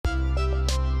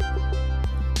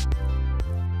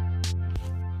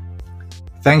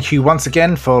Thank you once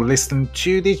again for listening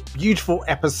to this beautiful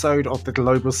episode of the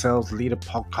Global Sales Leader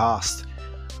Podcast.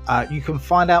 You can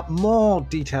find out more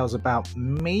details about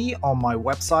me on my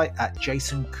website at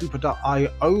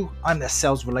jasoncooper.io. I'm the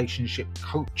sales relationship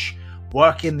coach,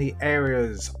 work in the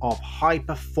areas of high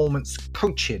performance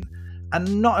coaching,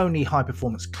 and not only high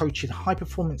performance coaching, high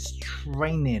performance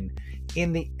training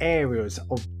in the areas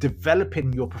of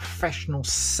developing your professional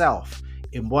self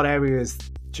in what areas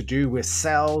to do with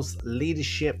sales,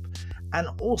 leadership, and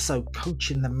also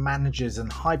coaching the managers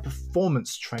and high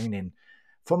performance training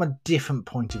from a different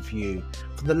point of view,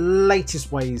 for the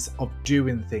latest ways of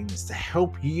doing things to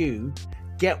help you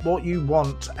get what you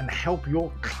want and help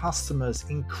your customers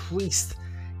increase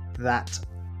that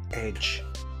edge.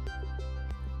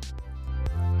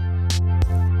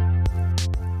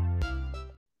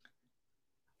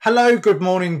 Hello, good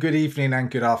morning, good evening, and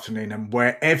good afternoon, and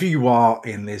wherever you are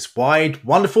in this wide,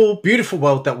 wonderful, beautiful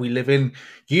world that we live in,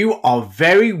 you are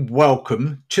very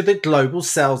welcome to the Global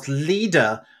Sales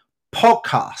Leader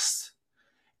Podcast.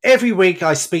 Every week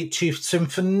I speak to some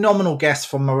phenomenal guests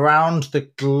from around the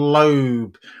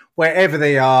globe, wherever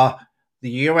they are, the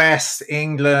US,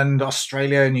 England,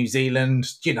 Australia, New Zealand,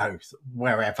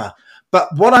 wherever.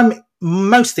 But what I'm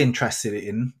most interested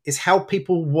in is how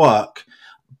people work.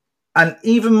 And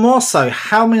even more so,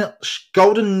 how much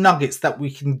golden nuggets that we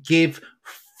can give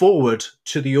forward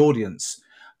to the audience.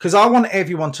 Because I want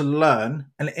everyone to learn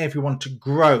and everyone to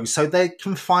grow so they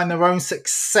can find their own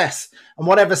success and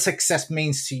whatever success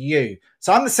means to you.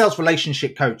 So I'm the sales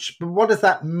relationship coach. But what does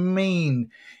that mean?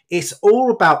 It's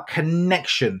all about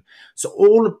connection. It's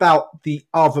all about the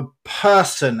other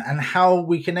person and how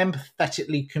we can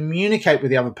empathetically communicate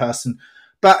with the other person.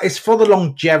 But it's for the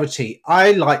longevity.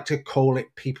 I like to call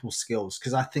it people skills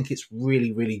because I think it's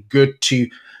really, really good to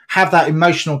have that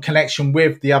emotional connection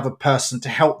with the other person to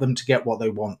help them to get what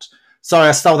they want. Sorry,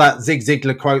 I stole that Zig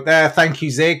Ziglar quote there. Thank you,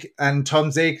 Zig, and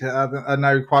Tom Zig, I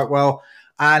know quite well.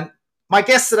 And my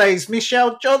guest today is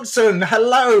Michelle Johnson.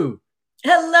 Hello.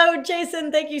 Hello,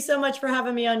 Jason. Thank you so much for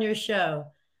having me on your show.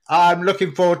 I'm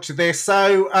looking forward to this.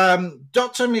 So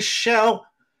Dr. Michelle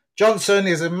Johnson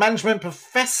is a management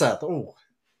professor. Oh,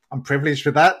 I'm privileged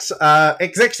with that.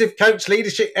 Executive coach,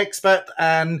 leadership expert,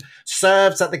 and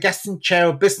serves at the Gaston Chair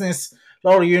of Business,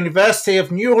 Laurel University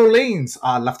of New Orleans.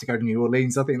 I'd love to go to New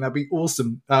Orleans. I think that'd be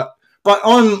awesome. But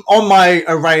on my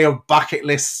array of bucket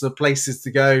lists of places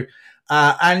to go,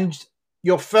 and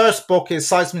your first book is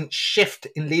Seismic Shift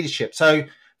in Leadership. So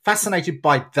fascinated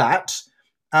by that.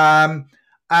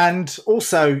 And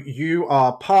also you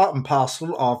are part and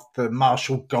parcel of the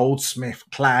Marshall Goldsmith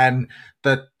clan,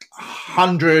 the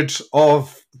 100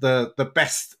 of the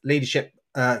best leadership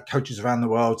coaches around the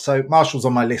world. So Marshall's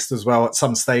on my list as well at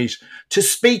some stage to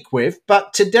speak with.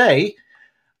 But today,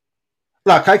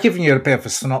 look, I've given you a bit of a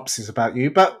synopsis about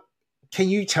you, but can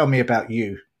you tell me about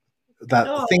you?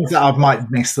 Things that I might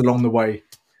have missed along the way.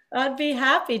 I'd be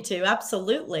happy to.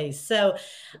 Absolutely. So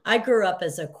I grew up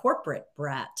as a corporate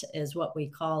brat is what we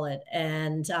call it.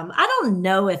 And I don't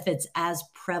know if it's as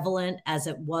prevalent as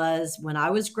it was when I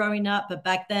was growing up, but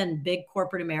back then, big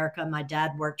corporate America, my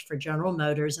dad worked for General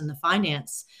Motors in the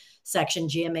finance section,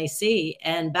 GMAC.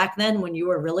 And back then, when you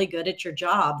were really good at your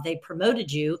job, they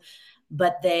promoted you,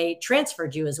 but they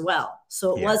transferred you as well.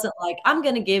 So it wasn't like, I'm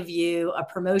going to give you a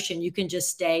promotion. You can just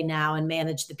stay now and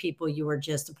manage the people you were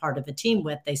just a part of a team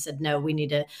with. They said, no, we need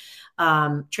to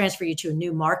transfer you to a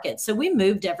new market. So we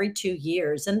moved every 2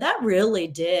 years. And that really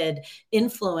did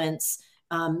influence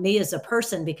me as a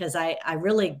person, because I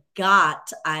really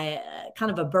got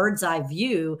kind of a bird's eye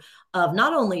view of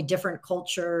not only different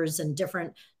cultures and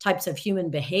different types of human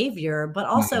behavior, but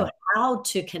also how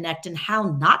to connect and how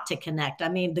not to connect. I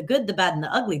mean, the good, the bad, and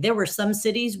the ugly. There were some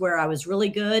cities where I was really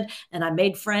good and I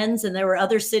made friends, and there were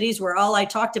other cities where all I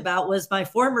talked about was my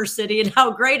former city and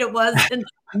how great it was, and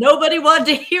nobody wanted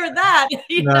to hear that.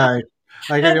 No,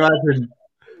 I can imagine.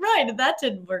 Right. That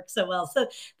didn't work so well. So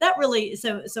that really,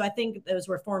 so I think those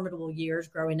were formidable years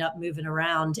growing up, moving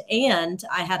around. And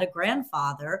I had a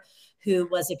grandfather who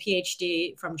was a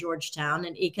PhD from Georgetown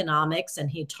in economics, and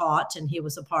he taught, and he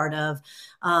was a part of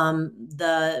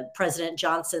the President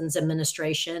Johnson's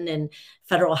administration in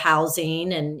federal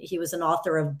housing, and he was an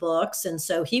author of books. And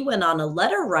so he went on a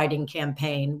letter writing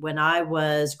campaign when I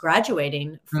was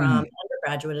graduating from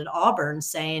undergraduate at Auburn,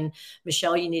 saying,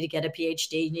 Michelle, you need to get a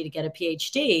PhD, you need to get a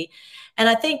PhD. And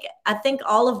I think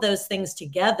all of those things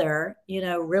together,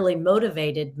 really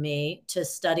motivated me to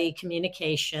study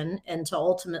communication and to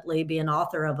ultimately be an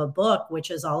author of a book,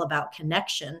 which is all about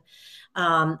connection.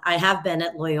 I have been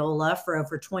at Loyola for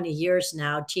over 20 years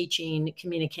now, teaching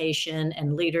communication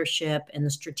and leadership and the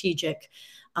strategic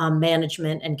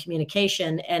management and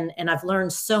communication. And I've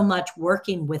learned so much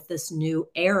working with this new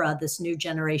era, this new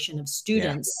generation of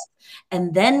students. Yeah.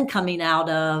 And then coming out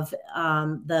of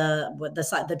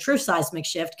the true seismic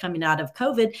shift, coming out of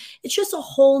COVID, it's just a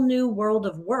whole new world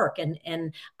of work.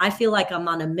 And I feel like I'm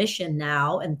on a mission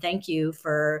now. And thank you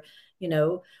for,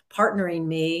 partnering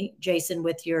me, Jason,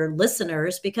 with your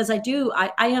listeners, because I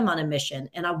am on a mission,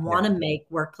 and I want to make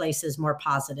workplaces more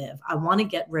positive. I want to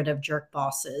get rid of jerk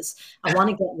bosses. I want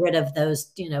to get rid of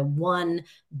those, one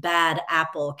bad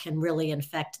apple can really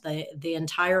infect the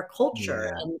entire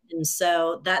culture. Yeah. And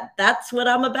so that's what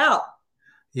I'm about.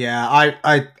 Yeah,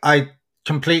 I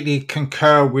completely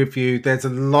concur with you. There's a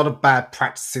lot of bad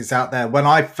practices out there. When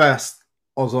I first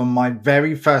was on my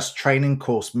very first training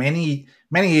course many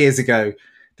years ago,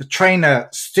 the trainer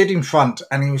stood in front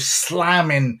and he was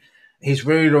slamming his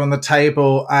ruler on the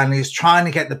table, and he's trying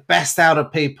to get the best out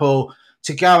of people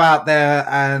to go out there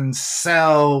and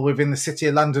sell within the city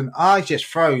of London. I just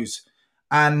froze.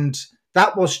 And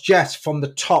that was just from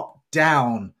the top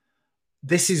down.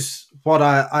 This is what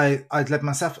I led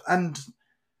myself. And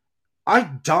I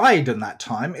died in that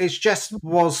time. It just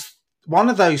was one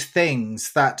of those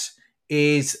things that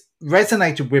is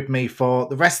resonated with me for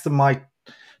the rest of my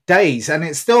days. And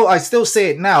I still see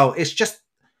it now. It's just,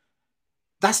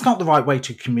 that's not the right way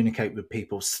to communicate with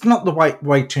people. It's not the right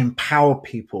way to empower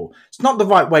people. It's not the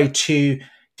right way to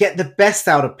get the best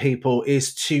out of people,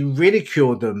 is to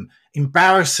ridicule them,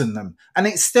 embarrassing them. And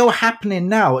it's still happening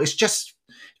now. It's just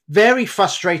very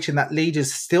frustrating that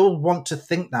leaders still want to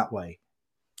think that way.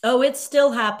 Oh, it's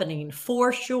still happening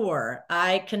for sure.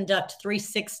 I conduct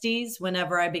 360s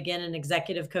whenever I begin an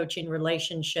executive coaching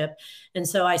relationship. And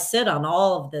so I sit on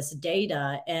all of this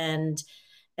data, and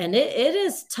it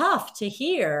is tough to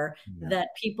hear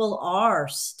that people are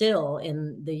still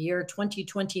in the year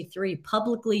 2023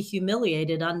 publicly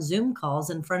humiliated on Zoom calls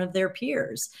in front of their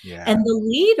peers. Yeah. And the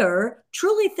leader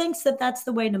truly thinks that that's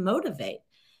the way to motivate.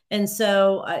 And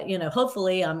so,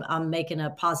 hopefully I'm making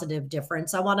a positive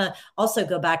difference. I want to also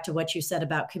go back to what you said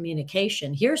about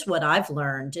communication. Here's what I've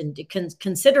learned. And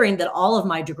considering that all of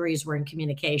my degrees were in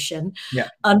communication,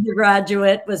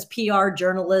 undergraduate was PR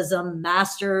journalism,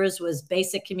 master's was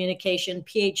basic communication,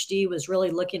 PhD was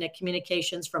really looking at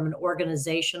communications from an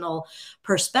organizational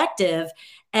perspective.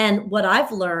 And what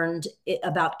I've learned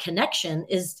about connection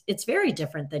is it's very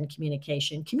different than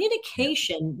communication.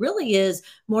 Communication really is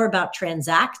more about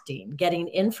transacting, getting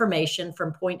information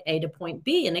from point A to point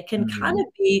B. And it can kind of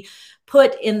be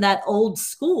put in that old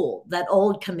school, that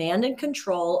old command and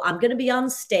control. I'm going to be on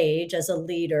stage as a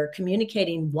leader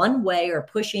communicating one way or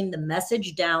pushing the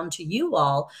message down to you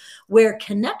all, where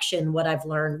connection, what I've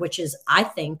learned, which is, I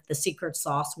think, the secret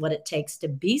sauce, what it takes to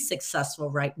be successful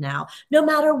right now, no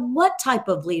matter what type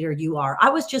of leader you are. I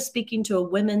was just speaking to a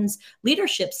women's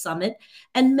leadership summit,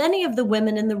 and many of the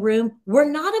women in the room were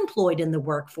not employed in the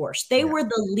workforce. They were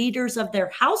the leaders of their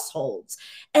households.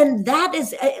 And that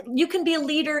is, you can be a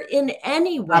leader in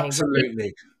any way.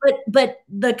 Absolutely. Right? But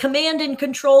the command and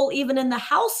control, even in the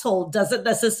household, doesn't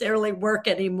necessarily work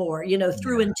anymore,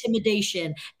 through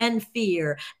intimidation and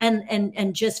fear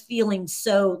and just feeling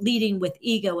so, leading with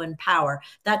ego and power.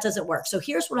 That doesn't work. So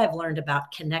here's what I've learned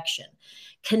about connection.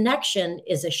 Connection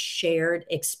is a shared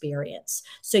experience.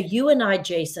 So you and I,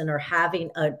 Jason, are having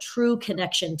a true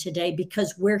connection today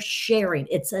because we're sharing.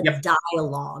 It's a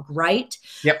dialogue, right?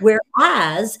 Yep.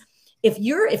 Whereas if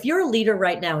you're a leader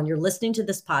right now and you're listening to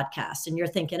this podcast and you're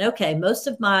thinking, okay, most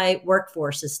of my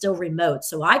workforce is still remote,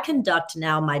 so I conduct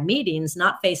now my meetings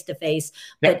not face-to-face,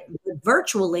 but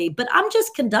virtually, but I'm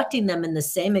just conducting them in the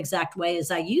same exact way as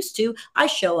I used to. I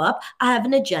show up, I have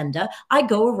an agenda, I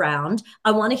go around, I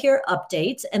want to hear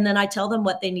updates, and then I tell them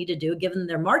what they need to do, give them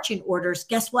their marching orders.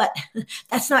 Guess what?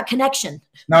 That's not connection.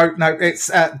 No,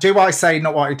 it's do what I say,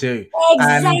 not what I do.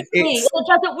 Exactly. It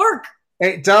doesn't work.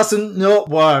 It doesn't not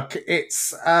work.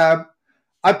 It's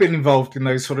I've been involved in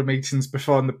those sort of meetings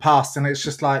before in the past, and it's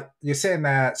just like you're sitting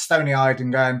there stony-eyed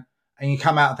and going, and you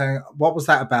come out there, what was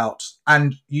that about?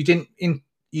 And you didn't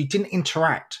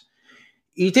interact.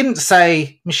 You didn't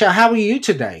say, Michelle, how are you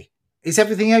today? Is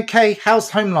everything okay? How's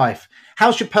home life?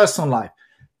 How's your personal life?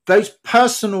 Those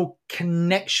personal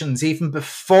connections, even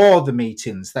before the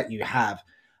meetings that you have.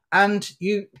 And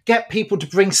you get people to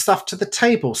bring stuff to the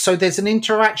table. So there's an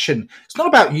interaction. It's not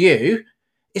about you.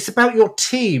 It's about your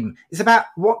team. It's about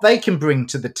what they can bring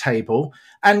to the table.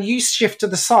 And you shift to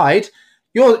the side.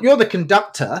 You're the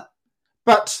conductor,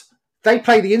 but they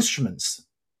play the instruments.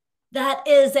 That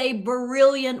is a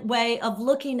brilliant way of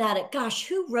looking at it. Gosh,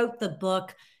 who wrote the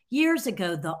book? years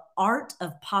ago, The Art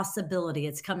of Possibility.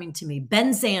 It's coming to me.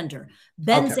 Ben Zander.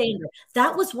 Ben Okay. Zander.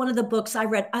 That was one of the books I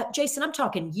read. Jason, I'm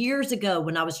talking years ago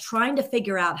when I was trying to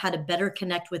figure out how to better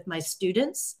connect with my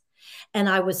students. And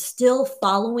I was still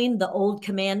following the old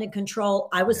command and control.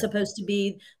 I was supposed to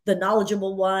be the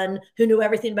knowledgeable one who knew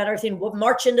everything about everything, would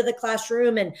march into the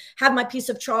classroom and have my piece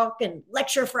of chalk and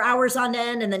lecture for hours on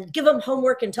end and then give them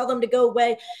homework and tell them to go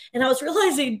away. And I was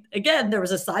realizing, again, there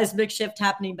was a seismic shift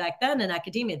happening back then in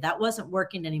academia. That wasn't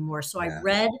working anymore. So I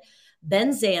read Ben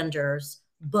Zander's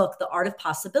book, The Art of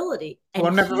Possibility. And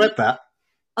I've never read that.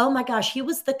 Oh my gosh, he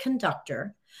was the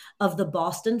conductor of the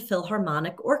Boston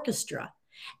Philharmonic Orchestra.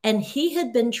 And he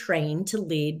had been trained to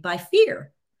lead by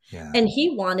fear. Yeah. And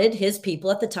he wanted his people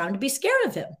at the time to be scared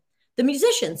of him, the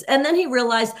musicians. And then he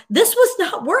realized this was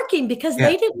not working because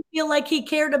they didn't feel like he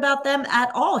cared about them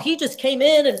at all. He just came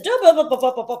in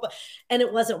and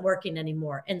it wasn't working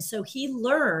anymore. And so he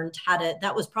learned how to,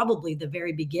 that was probably the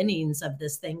very beginnings of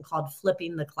this thing called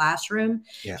flipping the classroom.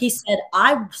 Yeah. He said,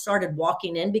 I started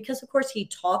walking in because of course he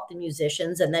taught the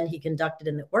musicians and then he conducted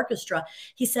in the orchestra.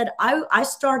 He said, I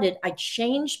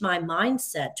changed my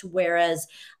mindset to whereas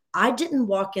I didn't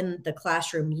walk in the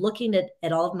classroom looking at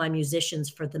all of my musicians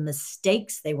for the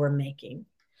mistakes they were making.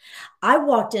 I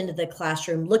walked into the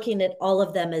classroom looking at all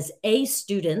of them as A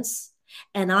students,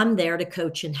 and I'm there to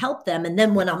coach and help them. And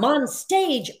then when I'm on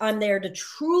stage, I'm there to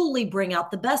truly bring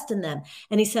out the best in them.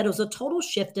 And he said it was a total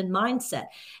shift in mindset.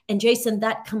 And Jason,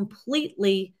 that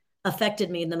completely affected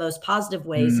me in the most positive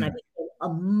ways. And I became a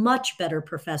much better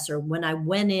professor when I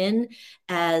went in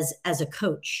as a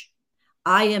coach.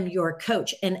 I am your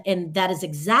coach. And that is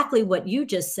exactly what you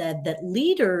just said, that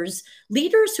leaders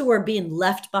who are being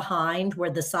left behind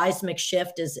where the seismic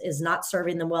shift is not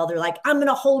serving them well. They're like, I'm going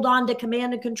to hold on to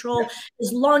command and control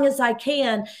as long as I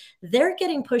can. They're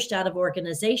getting pushed out of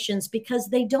organizations because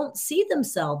they don't see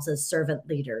themselves as servant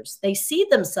leaders. They see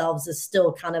themselves as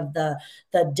still kind of the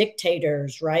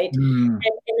dictators, right? And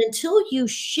until you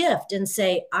shift and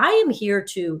say, I am here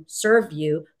to serve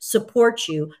you, support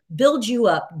you, build you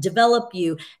up, develop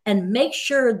you, and make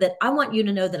sure that I want you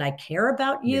to know that I care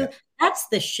about you. That's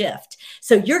the shift.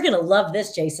 So you're going to love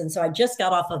this, Jason. So I just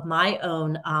got off of my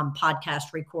own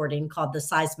podcast recording called The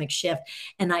Seismic Shift.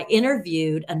 And I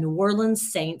interviewed a New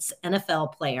Orleans Saints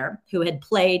NFL player who had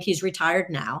played, he's retired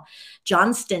now,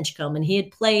 John Stinchcomb, and he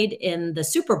had played in the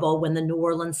Super Bowl when the New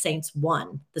Orleans Saints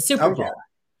won the Super Bowl.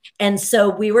 And so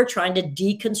we were trying to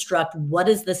deconstruct what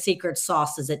is the secret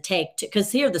sauce does it take to,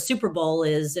 because here the Super Bowl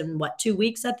is in 2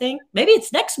 weeks, I think. Maybe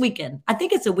it's next weekend. I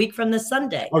think it's a week from this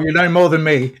Sunday. Oh, you know more than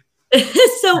me.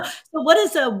 So what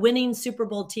does a winning Super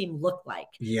Bowl team look like?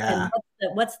 Yeah.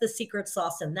 And what's the secret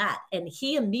sauce in that? And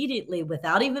he immediately,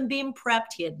 without even being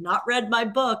prepped, he had not read my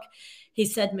book. He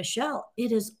said, Michelle,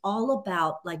 it is all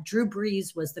about, like Drew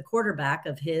Brees was the quarterback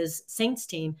of his Saints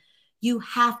team. You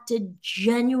have to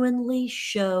genuinely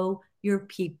show your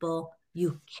people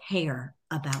you care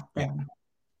about them.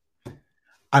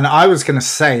 And I was going to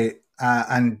say,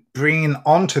 and bringing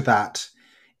onto that,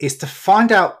 is to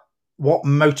find out what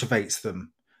motivates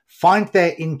them. Find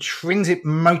their intrinsic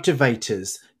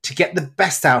motivators to get the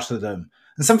best out of them.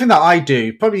 And something that I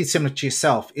do, probably similar to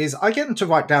yourself, is I get them to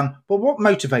write down, well, what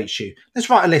motivates you?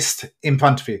 Let's write a list in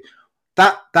front of you.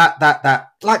 That,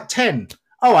 like 10.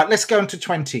 All right, let's go into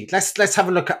 20. Let's have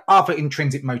a look at other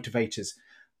intrinsic motivators.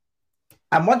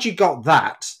 And once you got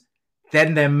that,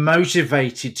 then they're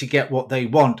motivated to get what they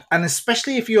want. And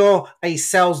especially if you're a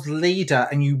sales leader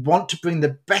and you want to bring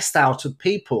the best out of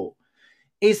people,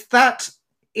 is that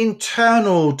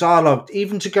internal dialogue,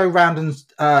 even to go around and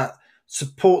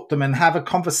support them and have a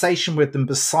conversation with them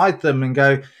beside them and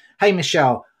go, hey,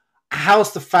 Michelle,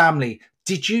 how's the family?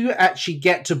 Did you actually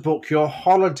get to book your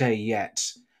holiday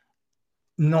yet?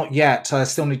 Not yet. I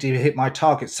still need to hit my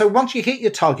target. So once you hit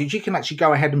your target, you can actually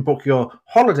go ahead and book your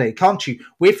holiday, can't you?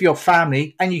 With your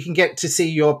family, and you can get to see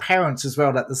your parents as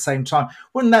well at the same time.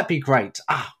 Wouldn't that be great?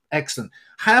 Excellent.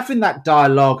 Having that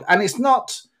dialogue, and it's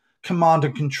not command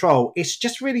and control. It's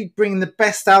just really bringing the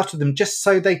best out of them just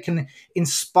so they can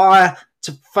inspire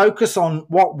to focus on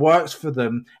what works for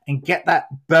them and get that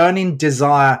burning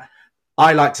desire.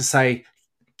 I like to say,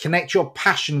 connect your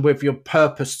passion with your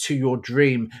purpose to your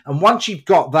dream. And once you've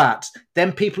got that,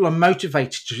 then people are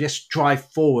motivated to just drive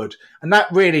forward. And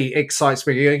that really excites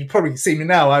me. You can probably see me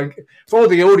now. For all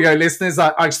the audio listeners,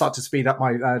 I start to speed up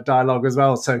my dialogue as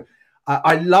well. So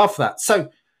I love that. So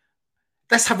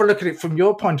let's have a look at it from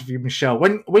your point of view, Michelle.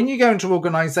 When you go into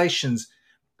organizations,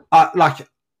 I've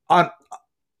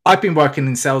been working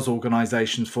in sales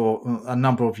organizations for a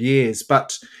number of years,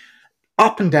 but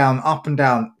up and down,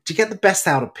 to get the best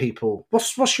out of people.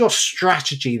 What's your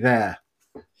strategy there?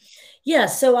 Yeah,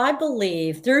 so I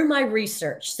believe through my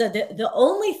research, so the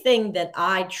only thing that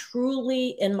I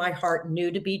truly in my heart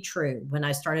knew to be true when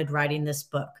I started writing this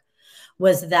book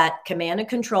was that command and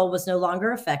control was no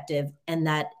longer effective and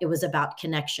that it was about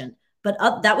connection. But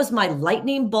that was my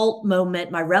lightning bolt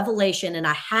moment, my revelation. And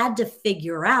I had to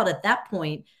figure out at that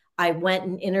point, I went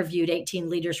and interviewed 18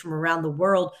 leaders from around the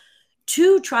world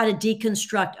to try to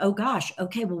deconstruct, oh gosh,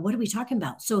 okay, well, what are we talking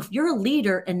about? So if you're a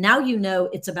leader and now you know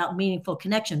it's about meaningful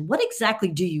connection, what exactly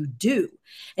do you do?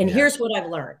 And Yeah. here's what I've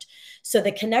learned. So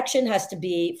the connection has to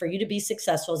be, for you to be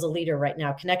successful as a leader right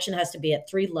now, connection has to be at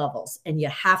 3 levels. And you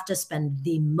have to spend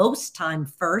the most time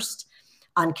first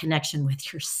on connection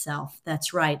with yourself.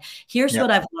 That's right. Here's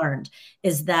what I've learned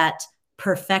is that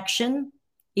perfection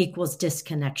equals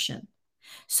disconnection.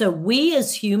 So we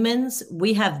as humans,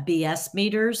 we have BS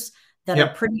meters that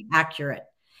are pretty accurate.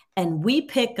 And we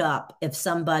pick up if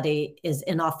somebody is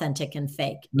inauthentic and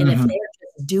fake. And if they're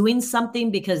just doing something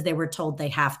because they were told they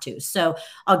have to. So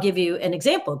I'll give you an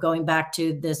example. Going back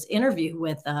to this interview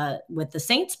with the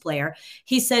Saints player,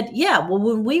 he said, yeah, well,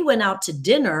 when we went out to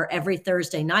dinner every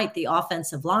Thursday night, the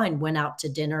offensive line went out to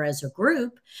dinner as a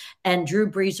group. And Drew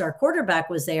Brees, our quarterback,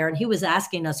 was there. And he was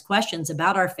asking us questions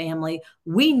about our family.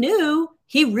 We knew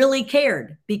he really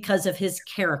cared because of his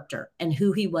character and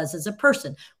who he was as a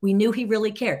person. We knew he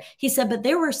really cared. He said, but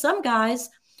there were some guys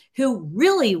who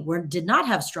really did not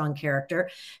have strong character,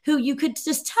 who you could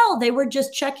just tell they were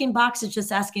just checking boxes,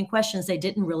 just asking questions. They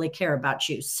didn't really care about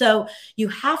you. So you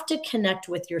have to connect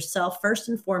with yourself first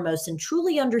and foremost and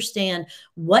truly understand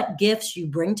what gifts you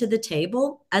bring to the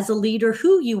table as a leader,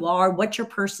 who you are, what your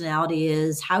personality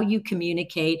is, how you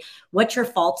communicate, what your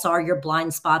faults are, your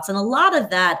blind spots. And a lot of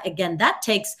that, again, that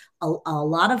takes a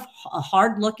lot of a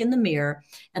hard look in the mirror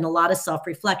and a lot of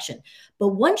self-reflection. But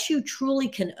once you truly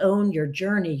can own your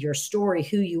journey, your story,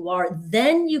 who you are,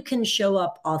 then you can show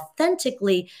up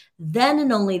authentically. Then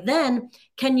and only then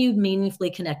can you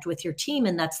meaningfully connect with your team.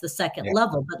 And that's the second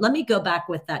level. But let me go back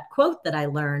with that quote that I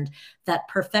learned, that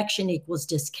perfection equals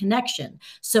disconnection.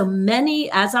 So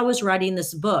many, as I was writing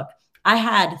this book, I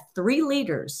had 3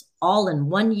 leaders all in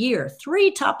 1 year, 3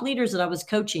 top leaders that I was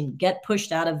coaching get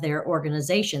pushed out of their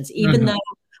organizations, even though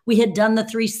we had done the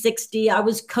 360, I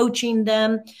was coaching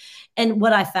them. And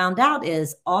what I found out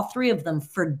is all 3 of them,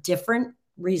 for different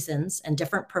reasons and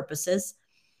different purposes,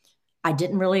 I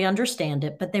didn't really understand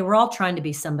it, but they were all trying to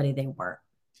be somebody they weren't.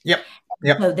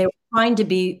 So they were trying to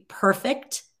be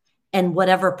perfect and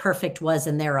whatever perfect was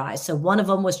in their eyes. So one of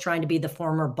them was trying to be the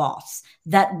former boss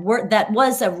that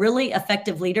was a really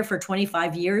effective leader for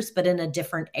 25 years, but in a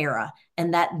different era.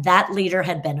 And that leader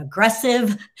had been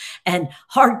aggressive and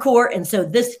hardcore. And so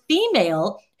this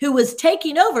female who was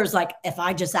taking over is like, if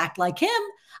I just act like him,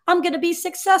 I'm going to be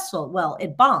successful. Well,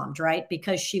 it bombed, right?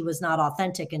 Because she was not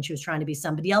authentic and she was trying to be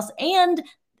somebody else. And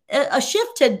a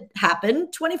shift had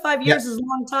happened. 25 years is a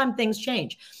long time. Things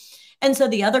change. And so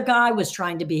the other guy was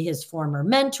trying to be his former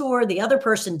mentor. The other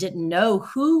person didn't know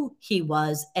who he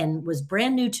was and was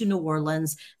brand new to New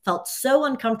Orleans, felt so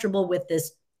uncomfortable with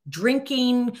this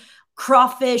drinking,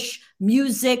 crawfish,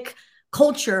 music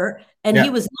culture. And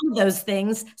he was none of those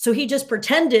things. So he just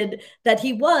pretended that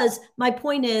he was. My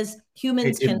point is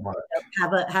humans can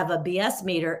have a BS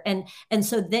meter. And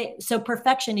so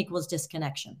perfection equals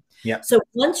disconnection. So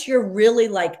once you're really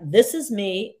like, this is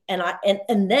me,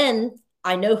 and then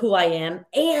I know who I am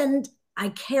and I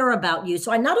care about you.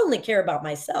 So I not only care about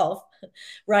myself,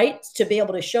 right, to be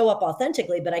able to show up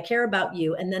authentically, but I care about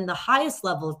you. And then the highest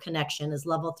level of connection is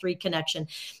level 3 connection.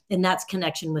 And that's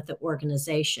connection with the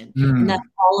organization. And that's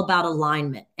all about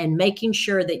alignment and making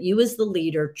sure that you as the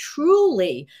leader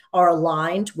truly are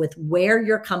aligned with where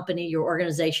your company, your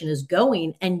organization is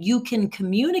going. And you can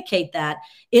communicate that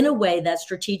in a way that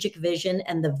strategic vision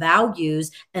and the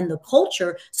values and the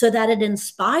culture so that it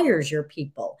inspires your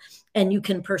people. And you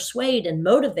can persuade and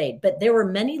motivate. But there were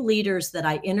many leaders that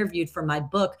I interviewed for my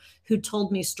book who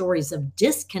told me stories of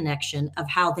disconnection, of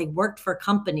how they worked for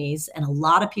companies. And a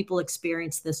lot of people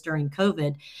experienced this during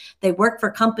COVID. They worked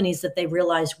for companies that they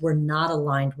realized were not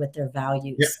aligned with their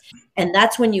values. And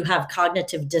that's when you have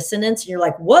cognitive dissonance and you're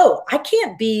like, whoa, I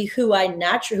can't be who I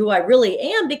really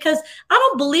am because I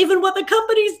don't believe in what the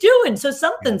company's doing. So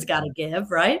something's got to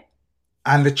give, right?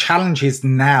 And the challenge is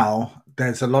now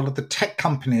there's a lot of the tech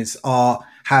companies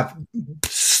have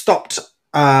stopped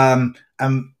and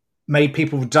made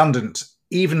people redundant,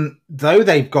 even though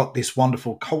they've got this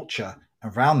wonderful culture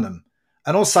around them.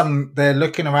 And all of a sudden they're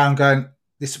looking around going,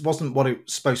 this wasn't what it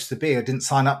was supposed to be. I didn't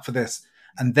sign up for this.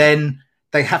 And then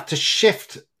they have to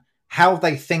shift how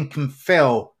they think and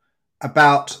feel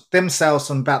about themselves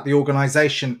and about the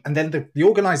organization. And then the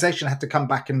organization had to come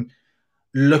back and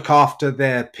look after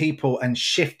their people and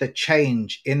shift the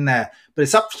change in there. But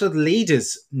it's up to the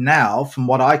leaders now, from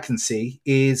what I can see,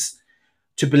 is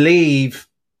to believe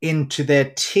into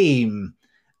their team.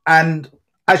 And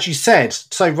as you said,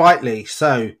 so rightly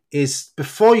so, is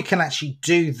before you can actually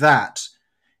do that,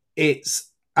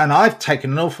 it's, and I've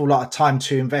taken an awful lot of time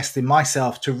to invest in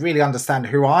myself to really understand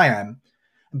who I am.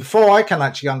 And before I can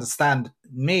actually understand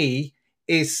me,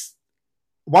 is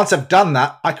once I've done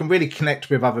that, I can really connect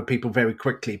with other people very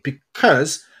quickly,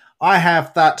 because I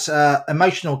have that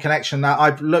emotional connection that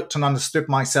I've looked and understood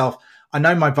myself. I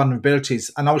know my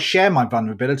vulnerabilities, and I'll share my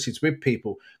vulnerabilities with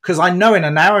people because I know in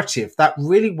a narrative that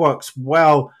really works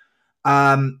well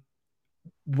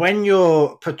when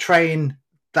you're portraying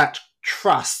that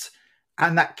trust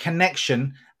and that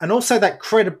connection, and also that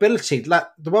credibility. Like,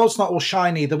 the world's not all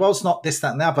shiny, the world's not this,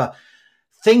 that, and the other.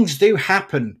 Things do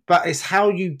happen, but it's how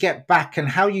you get back and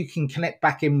how you can connect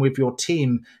back in with your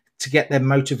team to get them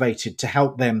motivated, to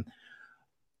help them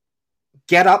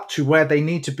get up to where they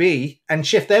need to be and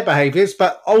shift their behaviors,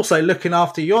 but also looking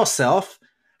after yourself,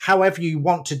 however you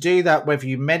want to do that, whether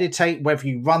you meditate, whether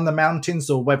you run the mountains,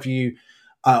 or whether you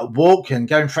walk and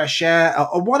go in fresh air,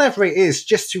 or whatever it is,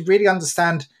 just to really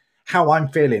understand how I'm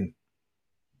feeling.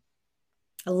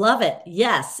 I love it.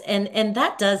 Yes. And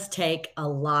that does take a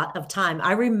lot of time.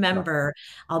 I remember,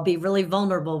 I'll be really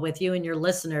vulnerable with you and your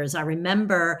listeners. I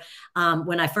remember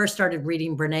when I first started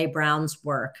reading Brene Brown's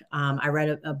work, I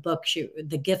read a book,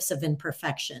 The Gifts of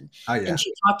Imperfection. Oh, yeah. And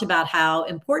she talked about how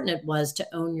important it was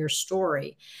to own your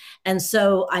story. And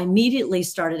so I immediately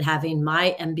started having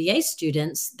my MBA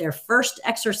students, their first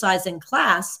exercise in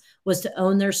class was to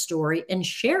own their story and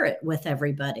share it with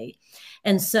everybody.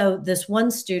 And so this one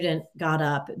student got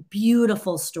up,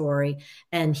 beautiful story,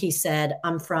 and he said,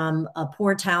 I'm from a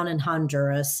poor town in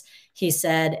Honduras. He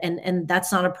said, and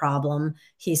that's not a problem.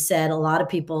 He said, a lot of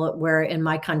people where in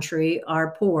my country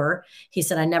are poor. He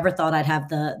said, I never thought I'd have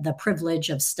the privilege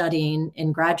of studying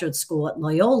in graduate school at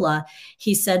Loyola.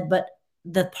 He said, but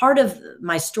the part of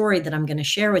my story that I'm going to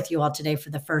share with you all today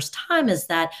for the first time is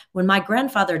that when my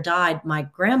grandfather died, my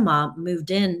grandma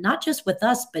moved in, not just with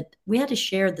us, but we had to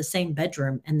share the same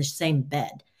bedroom and the same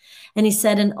bed. And he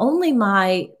said, and only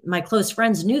my close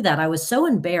friends knew that. I was so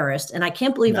embarrassed. And I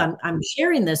can't believe I'm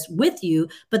sharing this with you.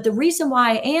 But the reason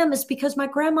why I am is because my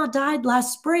grandma died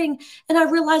last spring. And I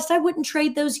realized I wouldn't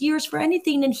trade those years for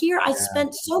anything. And here I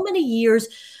spent so many years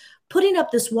putting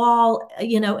up this wall,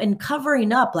 and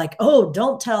covering up, like, oh,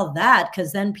 don't tell that,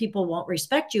 because then people won't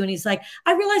respect you. And he's like,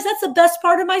 I realize that's the best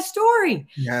part of my story.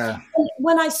 Yeah. And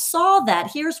when I saw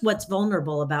that, here's what's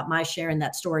vulnerable about my sharing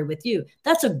that story with you.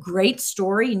 That's a great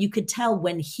story. And you could tell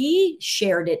when he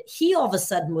shared it, he all of a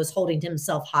sudden was holding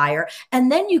himself higher. And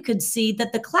then you could see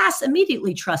that the class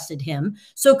immediately trusted him.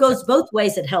 So it goes both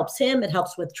ways. It helps him. It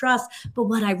helps with trust. But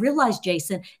what I realized,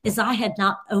 Jason, is I had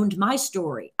not owned my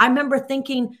story. I remember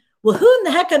thinking, well, who in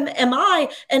the heck am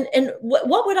I? And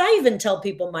what would I even tell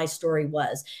people my story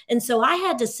was? And so I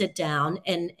had to sit down,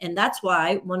 and that's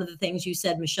why one of the things you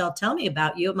said, Michelle, tell me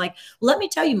about you. I'm like, well, let me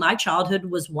tell you, my childhood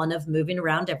was one of moving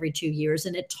around every 2 years,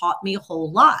 and it taught me a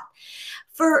whole lot.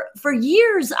 For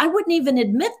years, I wouldn't even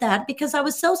admit that because I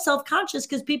was so self-conscious,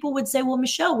 because people would say, well,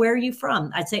 Michelle, where are you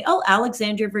from? I'd say, oh,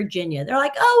 Alexandria, Virginia. They're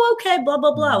like, oh, okay, blah,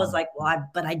 blah, blah. I was like, well,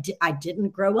 I didn't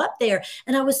grow up there.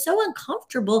 And I was so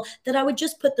uncomfortable that I would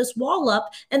just put this wall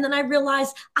up. And then I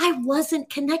realized I wasn't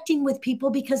connecting with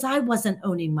people because I wasn't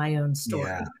owning my own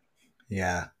story.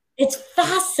 Yeah. It's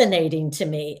fascinating to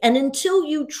me. And until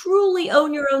you truly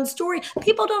own your own story,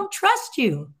 people don't trust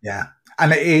you. Yeah.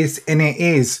 And it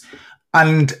is.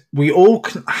 And we all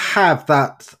can have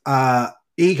that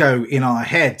ego in our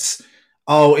heads.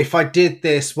 Oh, if I did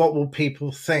this, what will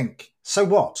people think? So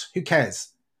what? Who cares?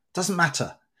 Doesn't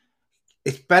matter.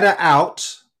 It's better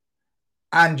out,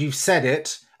 and you've said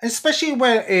it, especially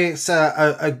where it's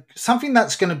something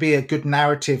that's going to be a good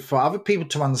narrative for other people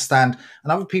to understand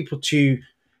and other people to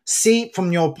see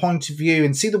from your point of view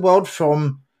and see the world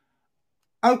from,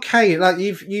 okay, like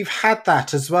you've had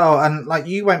that as well, and like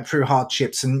you went through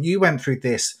hardships and you went through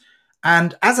this,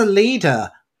 and as a leader,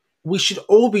 we should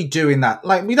all be doing that.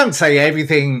 Like, we don't say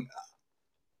everything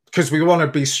because we want to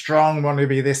be strong, want to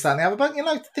be this, that, and the other,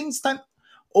 but things don't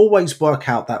always work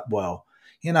out that well.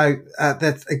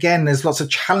 That again, there's lots of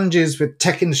challenges with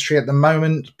tech industry at the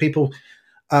moment. People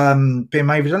being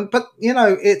made redundant, but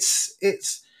it's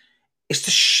to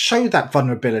show that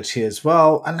vulnerability as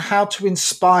well, and how to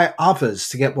inspire others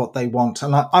to get what they want.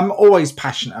 And I'm always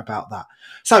passionate about that.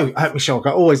 So, Michelle,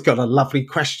 I've always got a lovely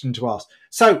question to ask.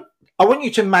 So I want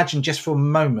you to imagine just for a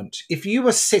moment, if you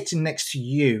were sitting next to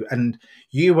you and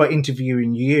you were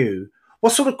interviewing you,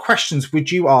 what sort of questions would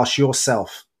you ask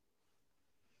yourself?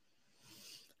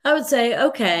 I would say,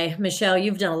 okay, Michelle,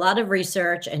 you've done a lot of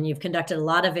research and you've conducted a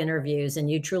lot of interviews and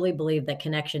you truly believe that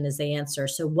connection is the answer.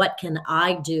 So what can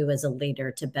I do as a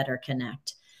leader to better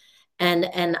connect?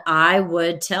 And I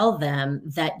would tell them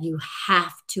that you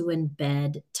have to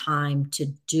embed time to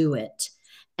do it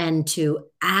and to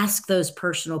ask those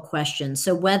personal questions.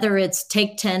 So whether it's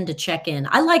take 10 to check in,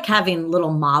 I like having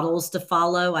little models to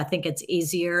follow. I think it's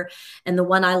easier. And the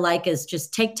one I like is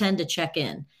just take 10 to check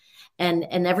in.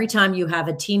 And every time you have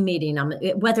a team meeting,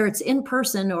 whether it's in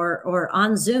person or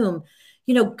on Zoom,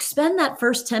 spend that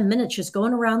first 10 minutes just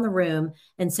going around the room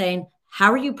and saying,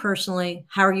 how are you personally?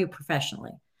 How are you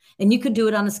professionally? And you could do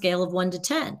it on a scale of 1 to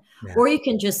 10. Yeah. Or you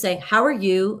can just say, how are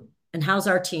you and how's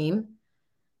our team?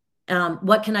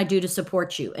 What can I do to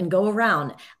support you? And go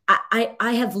around.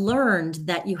 I have learned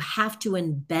that you have to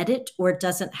embed it or it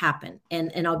doesn't happen.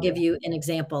 And I'll give you an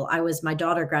example. My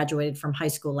daughter graduated from high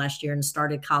school last year and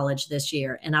started college this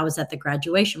year. And I was at the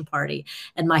graduation party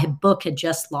and my book had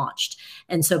just launched.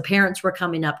 And so parents were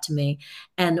coming up to me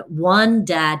and one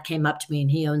dad came up to me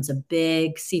and he owns a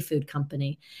big seafood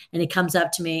company. And he comes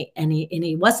up to me and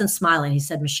he wasn't smiling. He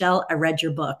said, Michelle, I read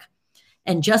your book.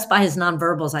 And just by his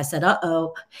nonverbals, I said,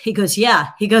 uh-oh. He goes, yeah.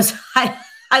 He goes,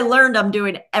 I learned I'm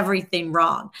doing everything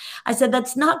wrong. I said,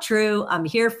 that's not true. I'm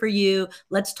here for you.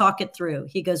 Let's talk it through.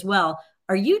 He goes, well,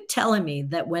 are you telling me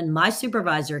that when my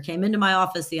supervisor came into my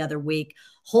office the other week,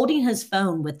 holding his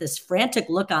phone with this frantic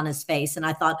look on his face, and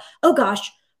I thought, oh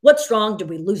gosh, what's wrong? Did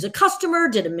we lose a customer?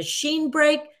 Did a machine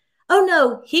break? Oh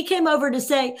no, he came over to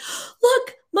say,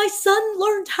 look, my son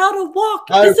learned how to walk.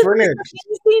 Oh, brilliant.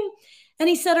 And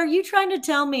he said, are you trying to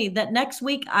tell me that next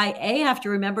week I A, have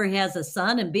to remember he has a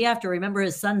son and B, have to remember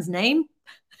his son's name?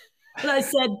 And I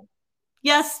said,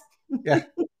 yes. Yeah.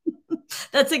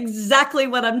 That's exactly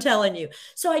what I'm telling you.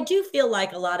 So I do feel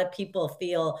like a lot of people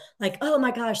feel like, oh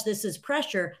my gosh, this is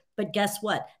pressure. But guess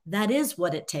what? That is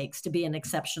what it takes to be an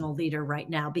exceptional leader right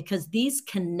now, because these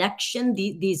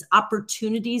these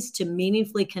opportunities to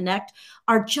meaningfully connect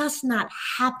are just not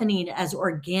happening as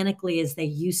organically as they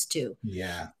used to.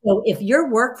 Yeah. So if your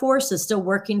workforce is still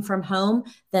working from home,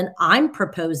 then I'm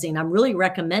really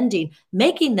recommending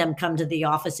making them come to the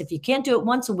office. If you can't do it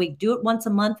once a week, do it once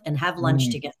a month and have lunch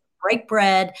together. Break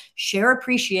bread, share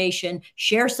appreciation,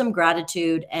 share some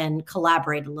gratitude, and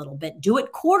collaborate a little bit. Do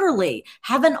it quarterly.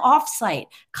 Have an offsite.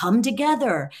 Come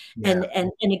together and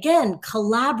again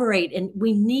collaborate. And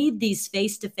we need these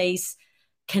face-to-face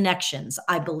connections,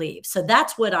 I believe. So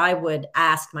that's what I would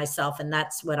ask myself, and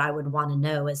that's what I would want to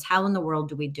know is how in the world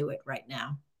do we do it right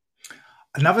now?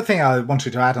 Another thing I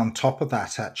wanted to add on top of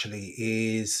that actually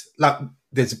is like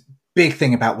there's a big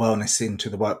thing about wellness into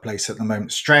the workplace at the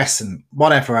moment, stress and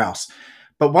whatever else.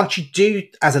 But once you do,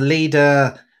 as a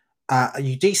leader,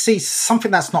 you do see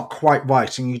something that's not quite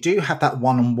right, and you do have that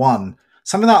one-on-one,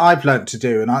 something that I've learned to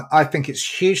do, and I think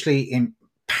it's hugely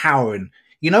empowering.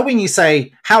 You know, when you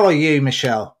say, how are you,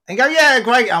 Michelle? And you go, yeah,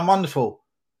 great, I'm wonderful.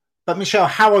 But Michelle,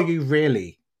 how are you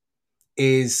really?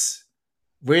 Is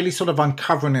really sort of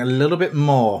uncovering a little bit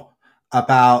more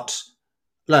about,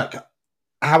 look,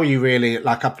 how are you really?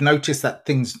 Like, I've noticed that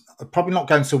things are probably not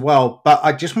going so well, but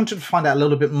I just wanted to find out a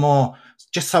little bit more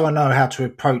just so I know how to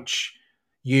approach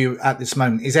you at this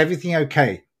moment. Is everything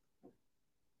okay?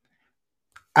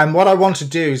 And what I want to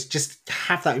do is just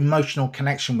have that emotional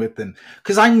connection with them.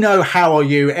 Because I know, how are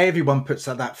you? Everyone puts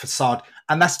up that facade,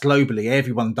 and that's globally.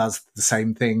 Everyone does the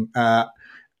same thing.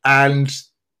 And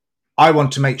I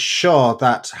want to make sure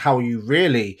that how are you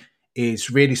really is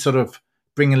really sort of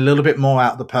bring a little bit more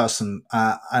out of the person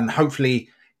and hopefully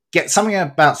get something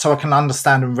about so I can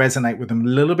understand and resonate with them a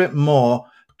little bit more,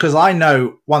 because I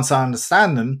know once I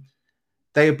understand them,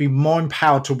 they'll be more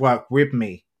empowered to work with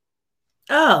me.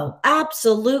 Oh,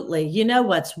 absolutely. You know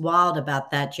what's wild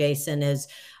about that, Jason, is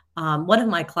one of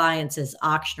my clients is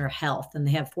Ochsner Health, and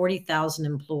they have 40,000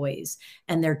 employees,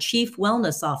 and their chief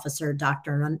wellness officer,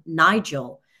 Dr.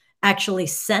 Nigel, actually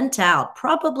sent out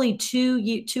probably 2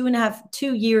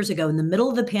 years ago in the middle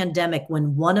of the pandemic,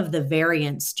 when one of the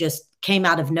variants just came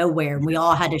out of nowhere and we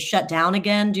all had to shut down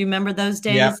again. Do you remember those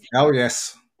days? Yeah. Oh,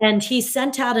 yes. And he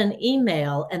sent out an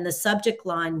email and the subject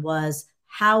line was,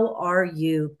 how are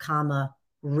you,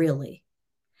 really?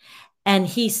 And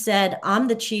he said, I'm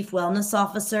the chief wellness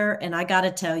officer. And I got to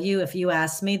tell you, if you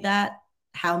ask me that,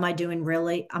 how am I doing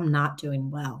really? I'm not doing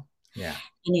well. Yeah.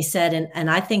 And he said, and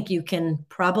I think you can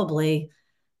probably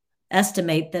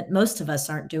estimate that most of us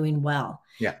aren't doing well.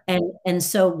 Yeah. And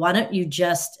so why don't you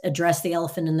just address the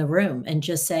elephant in the room and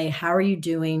just say, how are you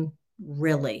doing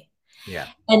really? Yeah.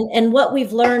 And what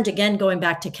we've learned, again, going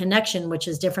back to connection, which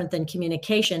is different than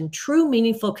communication, true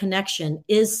meaningful connection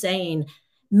is saying,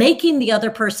 making the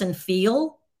other person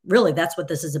feel, really, that's what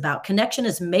this is about. Connection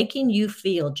is making you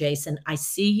feel, Jason, I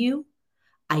see you,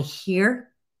 I hear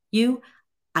you,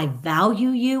 I value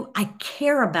you, I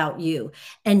care about you.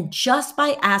 And just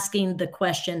by asking the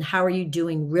question, how are you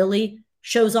doing, really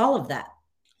shows all of that.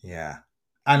 Yeah.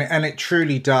 And it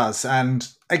truly does. And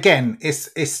again,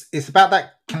 it's about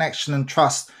that connection and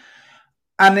trust.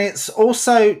 And it's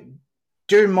also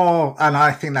doing more, and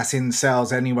I think that's in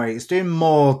sales anyway, it's doing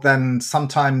more than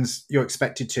sometimes you're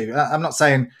expected to. I'm not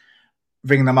saying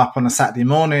ring them up on a Saturday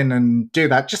morning and do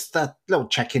that, just a little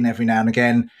check-in every now and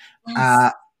again.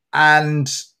 Yes. And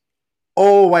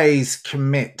always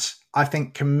commit. I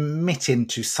think committing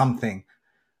to something,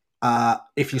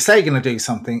 if you say you're going to do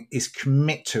something, is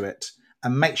commit to it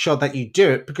and make sure that you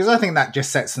do it, because I think that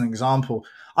just sets an example.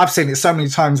 I've seen it so many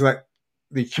times that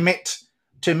they commit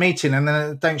to a meeting and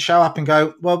then don't show up and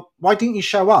go, well, why didn't you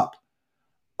show up?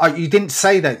 You didn't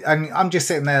say that. And I'm just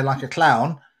sitting there like a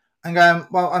clown and going,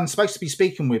 well, I'm supposed to be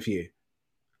speaking with you.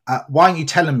 Why aren't you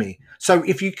telling me? So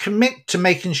if you commit to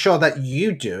making sure that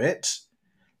you do it,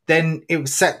 then it will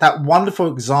set that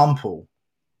wonderful example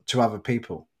to other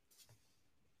people.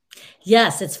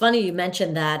 Yes, it's funny you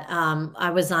mentioned that.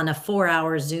 I was on a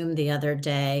 4-hour Zoom the other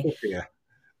day, Yeah.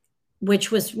 which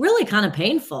was really kind of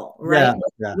painful, Yeah. right?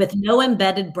 Yeah. With no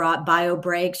embedded bio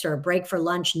breaks or a break for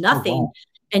lunch, Oh, nothing. wow.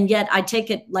 And yet I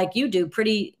take it like you do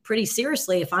pretty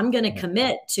seriously. If I'm going to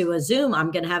commit to a Zoom,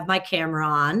 I'm going to have my camera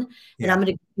on and I'm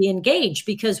going to be engaged,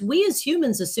 because we as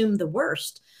humans assume the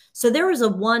worst. So there was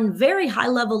one very high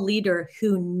level leader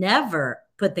who never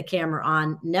put the camera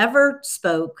on, never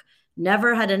spoke,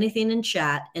 never had anything in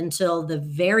chat until the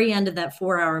very end of that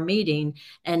 4-hour meeting.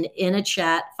 And in a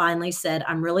chat finally said,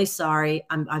 I'm really sorry.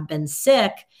 I've been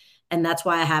sick, and that's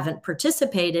why I haven't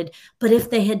participated. But if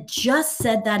they had just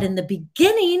said that in the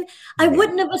beginning, I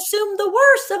wouldn't have assumed the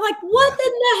worst. I'm like, what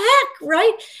in the heck,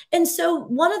 right? And so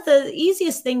one of the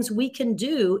easiest things we can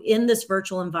do in this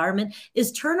virtual environment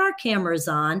is turn our cameras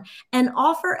on and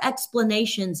offer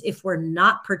explanations if we're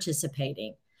not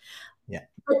participating.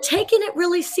 But taking it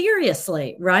really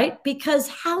seriously, right? Because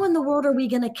how in the world are we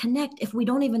going to connect if we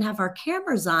don't even have our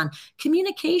cameras on?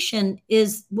 Communication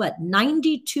is what,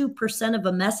 92% of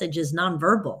a message is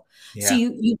nonverbal. Yeah. So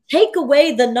you take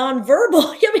away the nonverbal.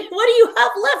 I mean, what do you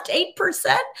have left?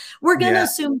 8%? We're going to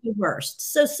assume the worst.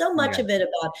 So much of it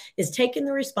about is taking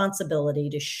the responsibility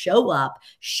to show up,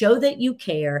 show that you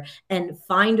care, and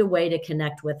find a way to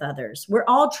connect with others. We're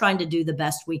all trying to do the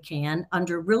best we can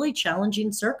under really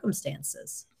challenging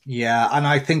circumstances. Yeah, and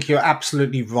I think you're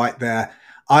absolutely right there.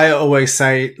 I always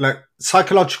say, look,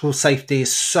 psychological safety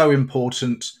is so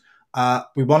important.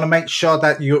 We want to make sure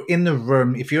that you're in the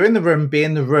room. If you're in the room, be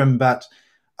in the room, but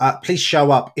please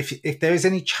show up. If there is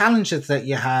any challenges that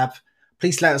you have,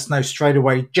 please let us know straight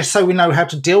away, just so we know how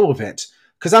to deal with it.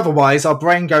 Because otherwise, our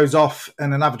brain goes off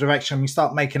in another direction and we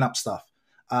start making up stuff.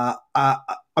 And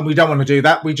we don't want to do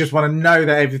that. We just want to know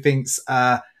that everything's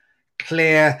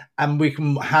clear and we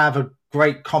can have a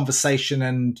great conversation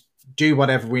and do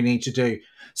whatever we need to do.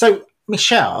 So,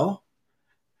 Michelle,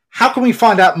 how can we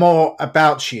find out more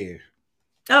about you?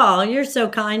 Oh, you're so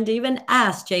kind to even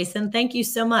ask, Jason. Thank you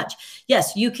so much.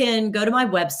 Yes, you can go to my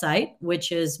website,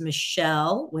 which is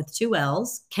Michelle with 2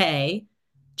 L's, K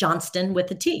Johnston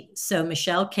with a T. So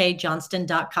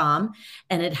michellekjohnston.com.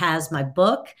 And it has my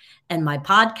book and my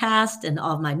podcast and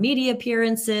all of my media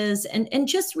appearances. And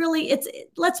just really,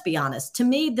 let's be honest, to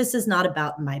me, this is not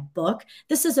about my book.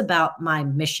 This is about my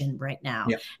mission right now.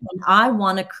 Yep. And I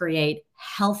want to create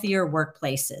healthier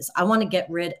workplaces. I want to get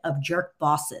rid of jerk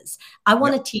bosses. I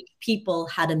want to teach people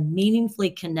how to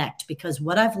meaningfully connect, because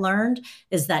what I've learned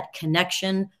is that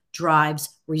connection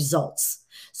drives results.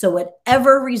 So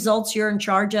whatever results you're in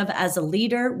charge of as a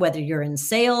leader, whether you're in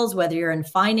sales, whether you're in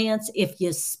finance, if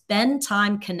you spend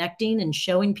time connecting and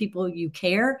showing people you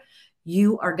care,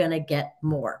 you are going to get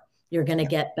more. You're going to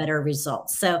get better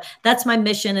results. So that's my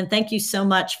mission. And thank you so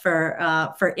much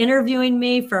for interviewing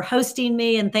me, for hosting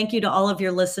me. And thank you to all of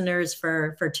your listeners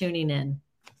for tuning in.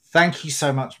 Thank you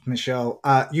so much, Michelle.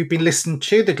 You've been listening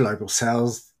to the Global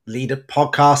Sales Leader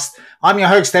Podcast. I'm your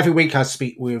host. Every week I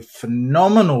speak with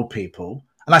phenomenal people.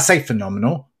 And I say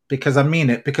phenomenal because I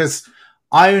mean it, because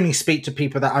I only speak to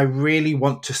people that I really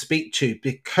want to speak to,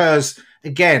 because,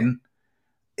 again,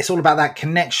 it's all about that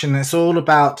connection. It's all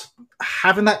about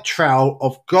having that trail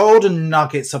of golden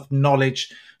nuggets of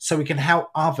knowledge so we can help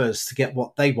others to get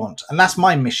what they want. And that's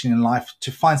my mission in life,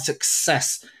 to find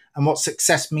success and what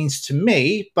success means to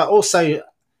me, but also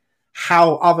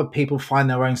how other people find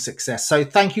their own success. So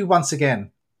thank you once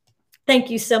again. Thank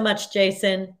you so much,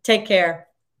 Jason. Take care.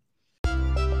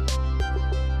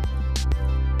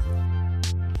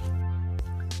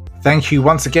 Thank you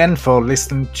once again for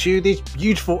listening to this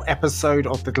beautiful episode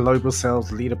of the Global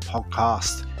Sales Leader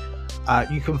Podcast.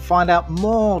 You can find out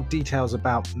more details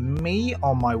about me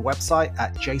on my website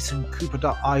at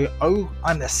jasoncooper.io.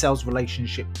 I'm a sales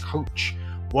relationship coach,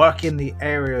 work in the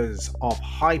areas of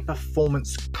high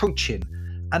performance coaching,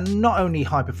 and not only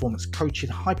high performance coaching,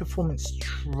 high performance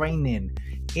training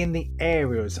in the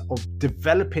areas of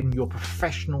developing your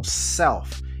professional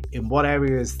self in what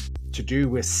areas to do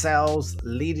with sales,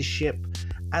 leadership,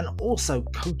 and also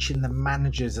coaching the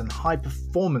managers and high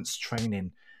performance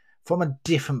training from a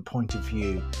different point of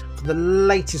view, for the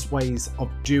latest ways of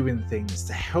doing things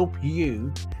to help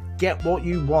you get what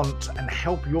you want and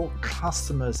help your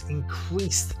customers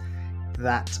increase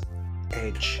that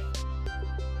edge.